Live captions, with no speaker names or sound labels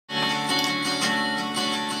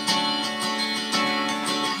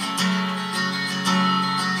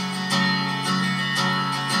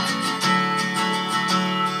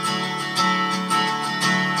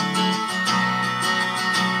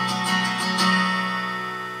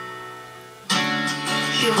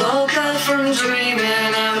He woke up from dreaming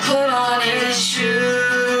and put on his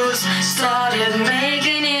shoes. Started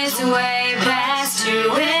making his way past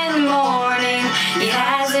 2 in the morning. He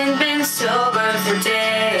hasn't been sober for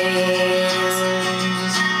days.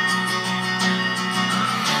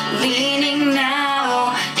 Leaning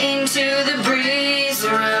now into the breeze,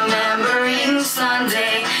 remembering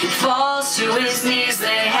Sunday. He falls to his knees.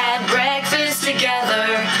 They had breakfast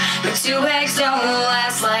together, but 2 eggs don't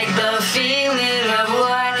last like the feeling of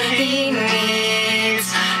what he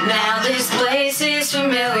needs. Now this place is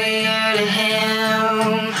familiar to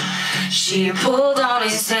him. She pulled on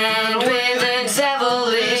his hand with a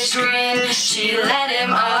devilish grin. She let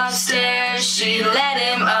him upstairs, she let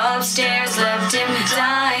him upstairs, left him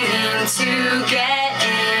dying to get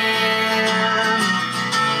in.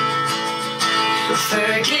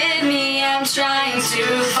 Forgive me, I'm trying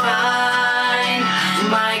to find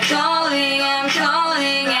my calling, I'm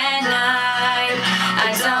calling at night.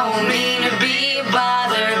 I don't mean to be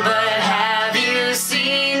bothered, but have you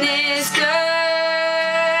seen this girl?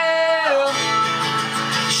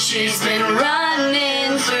 She's been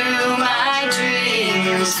running through my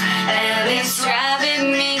dreams, and it's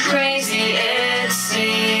driving me crazy, it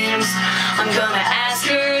seems. I'm gonna ask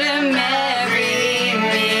her to marry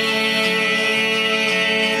me.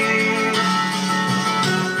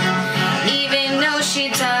 Even though she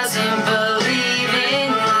doesn't believe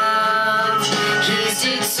in love, he's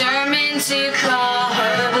determined to call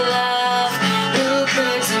her bluff. Who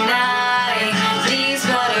could deny these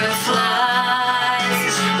butterflies?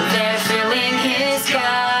 They're filling his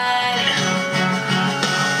gut,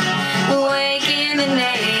 waking the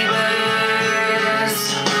neighbors.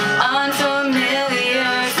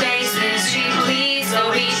 Unfamiliar faces, she pleads,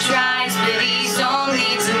 though he tries, but he's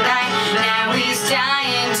only tonight. Now he's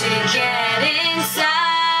dying to get inside.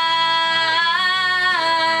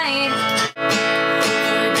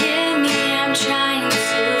 Forgive me, I'm trying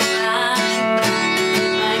to find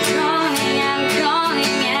my calling, I'm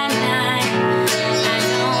calling at night. I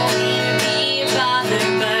don't mean to be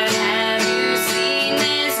bothered, but have you seen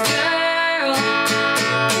this girl?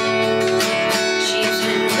 She's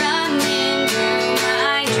been running through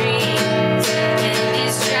my dreams, and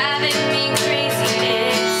it's driving me crazy,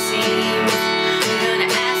 it seems. I'm gonna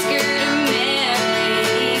ask her to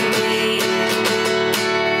marry me.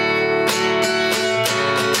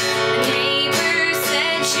 The neighbor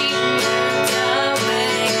said she moved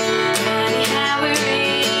away. Funny how it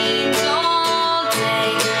rains all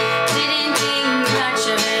day. Didn't think much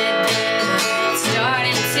of it then, but it's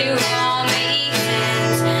starting to all make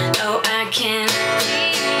sense. Oh, I can't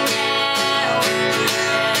believe now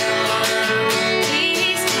that all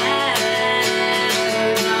these clouds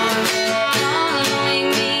are following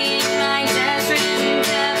me in my desperate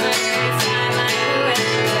endeavor to find my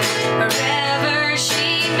wherever she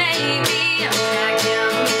may be. I'm not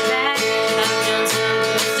coming back. I've done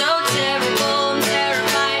something so terrible. I'm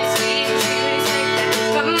terrified to even truly take that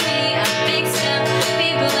from me. I think some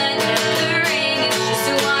people another ring is just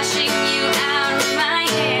washing you out of my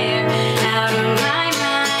hair, out of my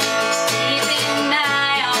mind, deep in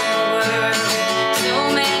my own world. So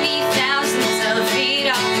many thousands of feet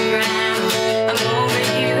off the ground. I'm over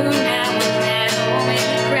you now in that hole in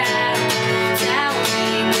the crowd,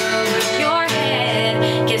 towering over your head.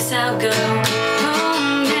 Guess I'll go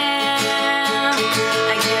home now.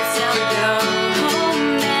 I guess I'll go home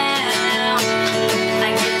now.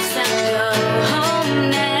 I guess I'll go home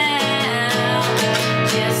now.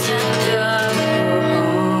 Guess I'll go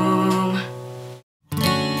home.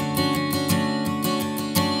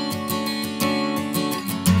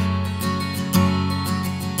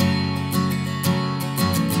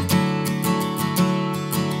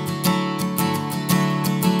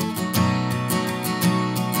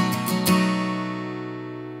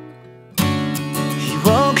 He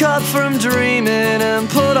woke up from dreaming and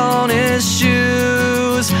put on his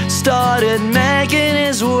shoes. Started making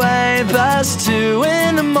his way past 2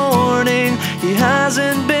 in the morning. He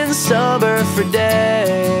hasn't been sober for days.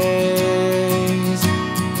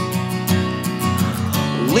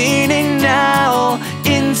 Leaning now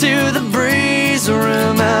into the breeze,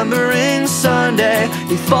 remembering Sunday.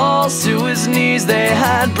 He falls to his knees. They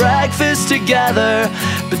had breakfast together,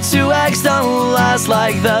 but 2 eggs don't last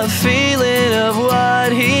like the feeling of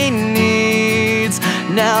what he needs.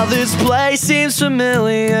 Now this place seems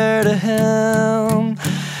familiar to him.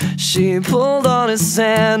 She pulled on his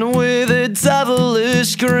hand with a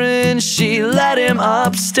devilish grin. She let him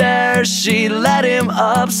upstairs, she let him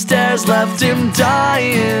upstairs, left him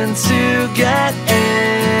dying to get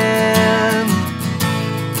in.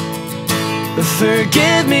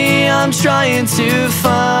 Forgive me, I'm I'm trying to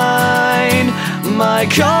find my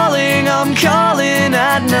calling, I'm calling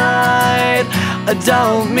at night. I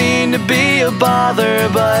don't mean to be a bother,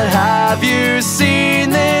 but have you seen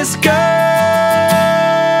this girl?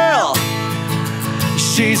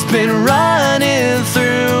 She's been running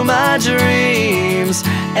through my dreams,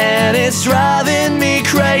 and it's driving me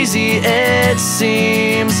crazy, it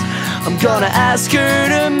seems. I'm gonna ask her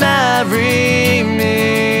to marry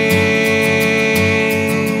me.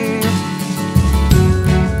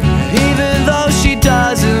 Even though she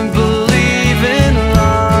doesn't believe in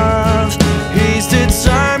love, he's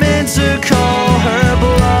determined to call her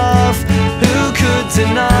bluff. Who could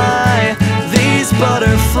deny these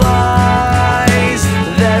butterflies?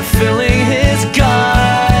 They're filling his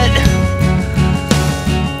gut,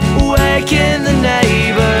 waking the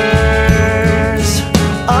neighbors.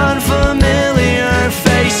 Unfamiliar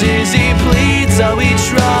faces, he pleads, oh he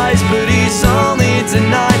tries, but he's only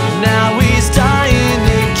denied. Now he's dying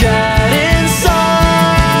to get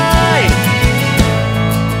inside.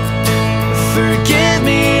 Forgive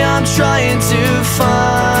me, I'm trying to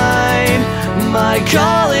find my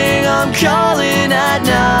calling, I'm calling at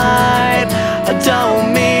night. I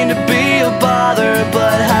don't mean to be a bother,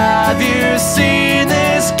 but have you seen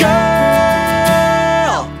this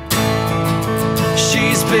girl?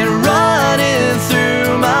 She's been running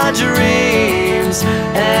through my dreams,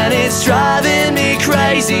 and it's driving me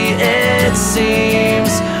crazy, it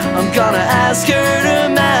seems. I'm gonna ask her to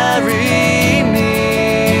marry me.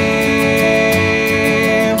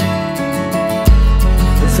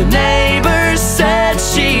 The neighbor said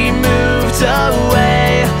she moved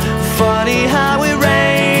away. Funny how it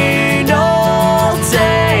rained all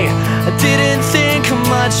day. I didn't think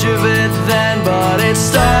much of it then, but it's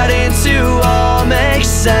starting to all make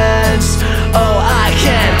sense. Oh, I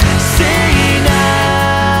can see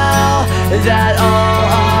now that all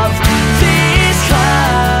of these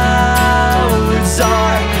clouds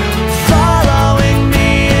are following me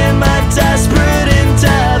in my desperate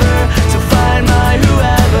endeavor to find my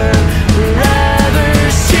whoever, wherever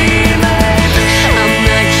she may be. I'm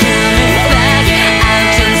not coming back. I've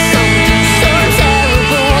done something so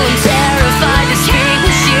terrible. I'm terrified to speak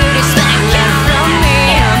what you'd expect from me.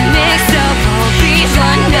 I'm mixed up all these.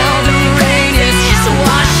 I know the rain is just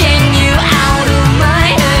washing you out of my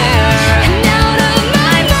hair and out of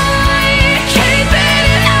my mind. Keeping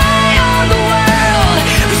an eye on the world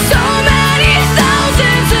for so many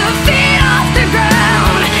thousands of feet off the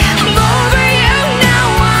ground. I'm over you now.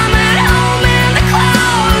 I'm at home in the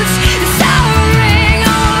clouds, towering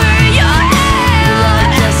over your head.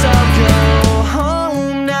 I guess I'll go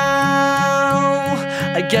home now.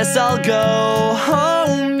 I guess I'll go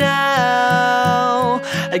home now.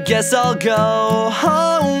 I guess I'll go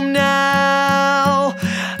home now.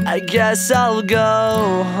 I guess I'll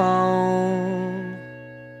go home.